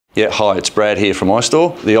Yeah, hi, it's Brad here from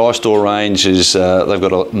iStore. The iStore range is, they've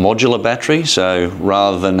got a modular battery, so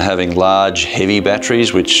rather than having large, heavy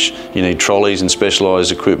batteries, which you need trolleys and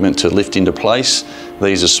specialised equipment to lift into place,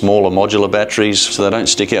 these are smaller modular batteries, so they don't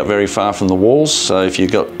stick out very far from the walls. So if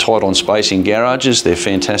you've got tight on space in garages, they're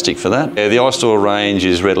fantastic for that. Yeah, the iStore range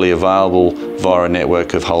is readily available via a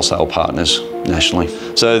network of wholesale partners nationally.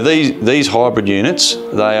 So these hybrid units,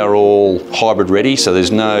 they are all hybrid ready, so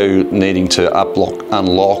there's no needing to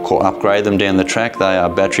unlock or upgrade them down the track. They are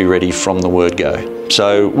battery ready from the word go.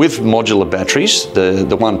 So with modular batteries,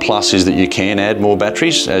 the one plus is that you can add more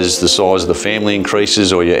batteries as the size of the family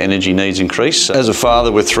increases or your energy needs increase. As a father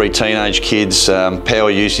with 3 teenage kids, power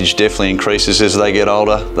usage definitely increases as they get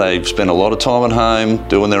older. They spend a lot of time at home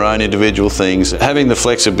doing their own individual things. Having the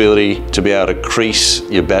flexibility to be able to increase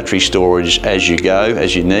your battery storage as you go,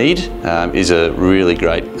 as you need, is a really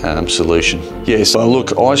great solution. Yes, so look,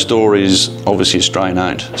 iStore is obviously Australian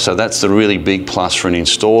owned, so that's the really big plus for an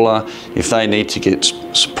installer. If they need to get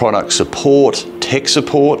product support, tech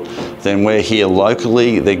support, then we're here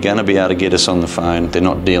locally. They're going to be able to get us on the phone. They're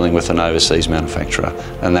not dealing with an overseas manufacturer,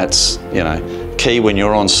 and that's key when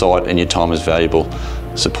you're on site and your time is valuable.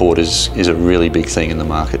 Support is a really big thing in the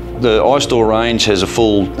market. The iStore range has a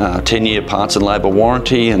full 10-year parts and labour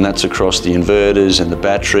warranty, and that's across the inverters and the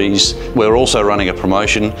batteries. We're also running a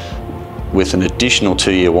promotion with an additional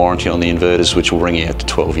 2-year warranty on the inverters, which will bring you out to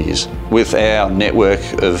 12 years. With our network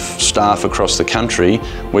of staff across the country,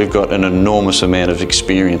 we've got an enormous amount of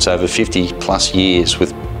experience, over 50 plus years,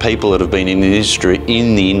 with people that have been in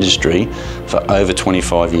the industry for over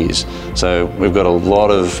 25 years. So we've got a lot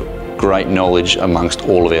of great knowledge amongst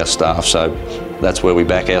all of our staff, so that's where we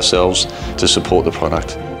back ourselves to support the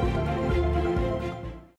product.